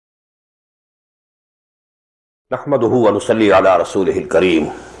नहमदुहु व नुसल्ली अला रसूलिहिल करीम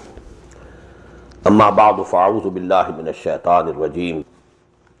अम्मा बअद फ़अऊज़ु बिल्लाहि मिनश शैतानिर रजीम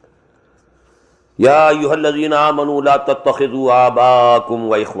या अय्युहल्लज़ीना आमनू ला तत्तखिज़ू आबाअकुम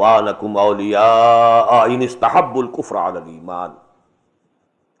व इख़वानकुम औलियाअ इन इस्तहब्बुल कुफ़्र अलल ईमान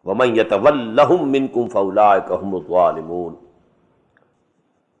व मन यतवल्लहुम मिनकुम फ़उलाइका हुमुज़ ज़ालिमून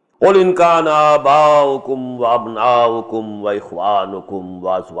क़ुल इन काना आबाउकुम व अब्नाउकुम व इख़वानुकुम व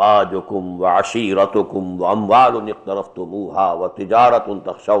अज़वाजुकुम व अशीरतुकुम व अम्वालुन इक़्तरफ़्तुमूहा व तिजारतुन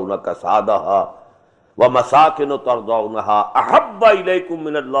तख़शौना कसादहा व मसाकिनु तर्ज़ौनहा अहब्बा इलैकुम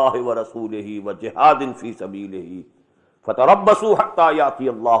मिनल्लाहि व रसूलिही व जिहादिन फ़ी सबीलिही फ़तरब्बसू हत्ता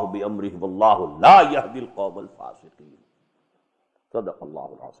यातियल्लाहु बिअम्रिही वल्लाहु ला यहदिल क़ौमल फ़ासिक़ीन।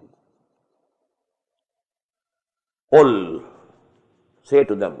 सदक़ल्लाहुल अज़ीम। क़ुल, say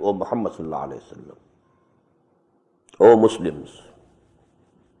to them, O Muhammad sallallahu alayhi wa sallam, O Muslims,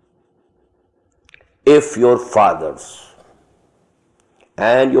 if your fathers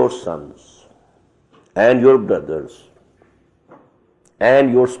and your sons and your brothers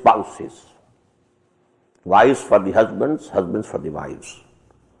and your spouses, wives for the husbands, husbands for the wives,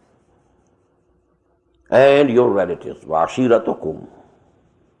 and your relatives, washiratukum,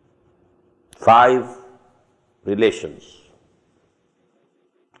 5 relations,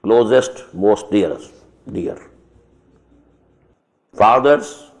 closest, most dearest, dear. Fathers,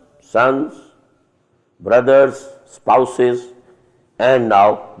 sons, brothers, spouses, and now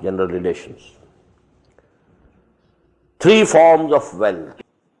general relations. 3 forms of wealth.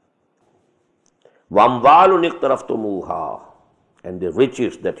 وَأَمْوَالٌ اقْتَرَفْتُمُوهَا, and the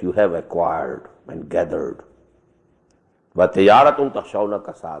riches that you have acquired and gathered. وَتِجَارَةٌ تَخْشَوْنَ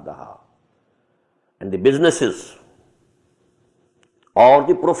كَسَادَهَا, and the businesses or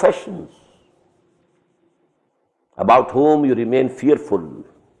the professions about whom you remain fearful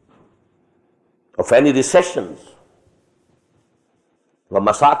of any recessions.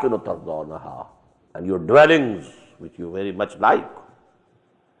 وَمَسَاكِنُ تَرْضَوْنَهَا, and your dwellings which you very much like.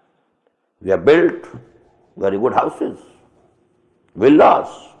 You have built very good houses, villas.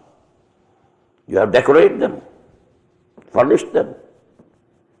 You have decorated them, furnished them.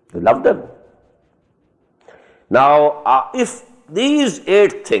 You love them. Now, if these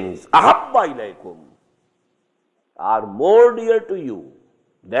 8 things, ahabba ilaykum, are more dear to you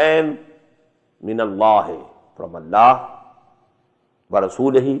than minallahi, from Allah, wa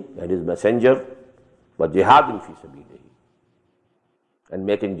rasulihi, and his messenger, wa jihadin fi sabilihi, and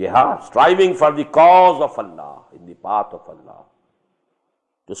making jihad, striving for the cause of Allah, in the path of Allah,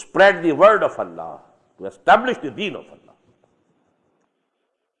 to spread the word of Allah, to establish the deen of Allah.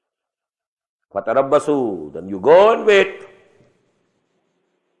 Fatarabbasu, then you go and wait,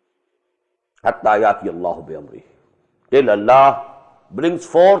 hatta yatiyallahu bi'amrihi, till Allah brings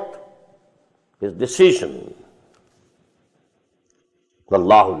forth his decision.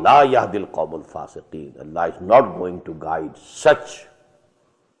 Wallahu la yahdil qawmal fasiqeen, Allah is not going to guide such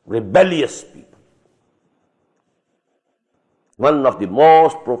rebellious people. One of the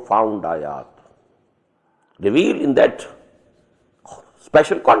most profound ayat revealed in that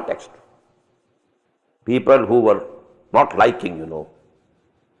special context. People who were not liking,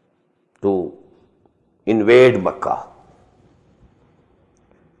 to invade Makkah.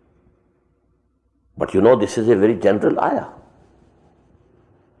 But this is a very general ayah.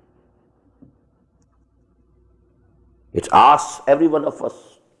 It asks every one of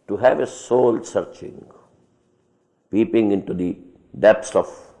us to have a soul searching, peeping into the depths of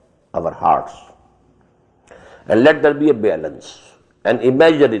our hearts. And let there be a balance, an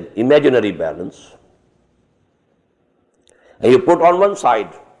imaginary balance. And you put on one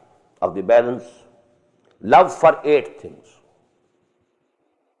side of the balance love for 8 things.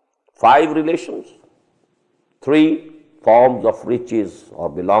 5 relations, 3 forms of riches or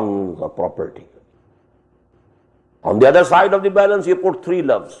belongings or property. On the other side of the balance, you put 3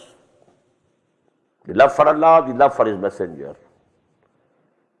 loves. The love for Allah, the love for his messenger,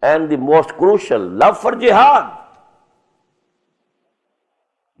 and the most crucial, love for jihad.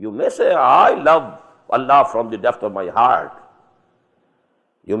 You may say, I love Allah from the depth of my heart.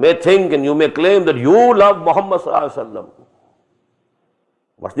 You may think and you may claim that you love Muhammad sallallahu alaihi wasallam.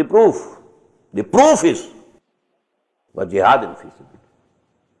 What's the proof? The proof is jihad fi sabilillah.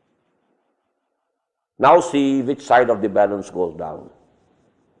 Now see which side of the balance goes down.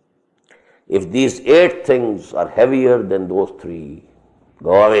 If these 8 things are heavier than those 3,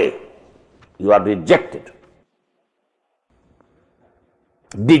 go away. You are rejected.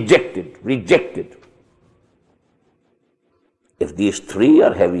 Dejected, rejected. If these 3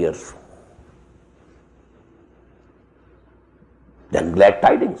 are heavier, then glad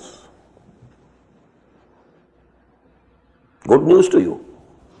tidings. Good news to you.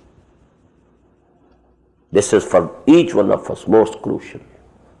 This is for each one of us most crucial.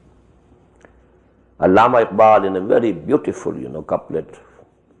 Allama Iqbal, in a very beautiful, couplet,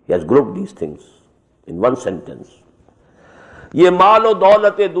 he has grouped these things in one sentence. Ye malo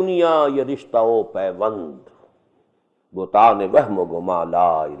daulat-e duniya, ye rishtao paivand, butane wahmo guma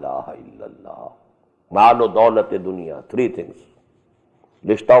la ilaha illallah. Malo daulat-e duniya, three things.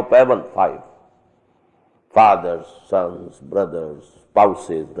 Rishtao paivand, five. Fathers, sons, brothers,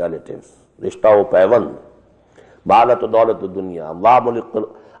 spouses, relatives. Rishtao paivand. Malatu daulatu dunya,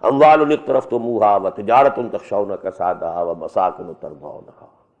 amwalun iqtaraftumuha wa tijaratun takhshawna kasadaha wa masakinu tardawnaha.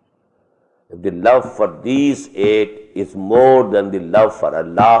 If the love for these eight is more than the love for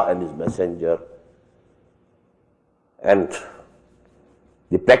Allah and His Messenger, and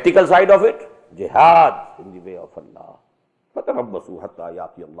the practical side of it, jihad in the way of Allah. فَتَرَبَّصُوا حَتَّى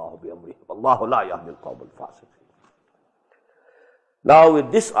يَأْتِيَ اللَّهُ بِأَمْرِهِ وَاللَّهُ لَا يَهْدِي الْقَوْمَ الْفَاسِقِينَ. Now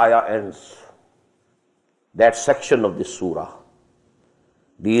with this ayah ends that section of this surah,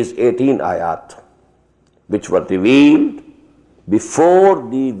 these 18 ayat, which were revealed before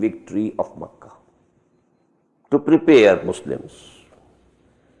the victory of Makkah, to prepare Muslims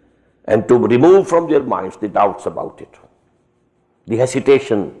and to remove from their minds the doubts about it, the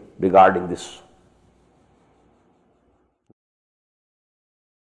hesitation regarding this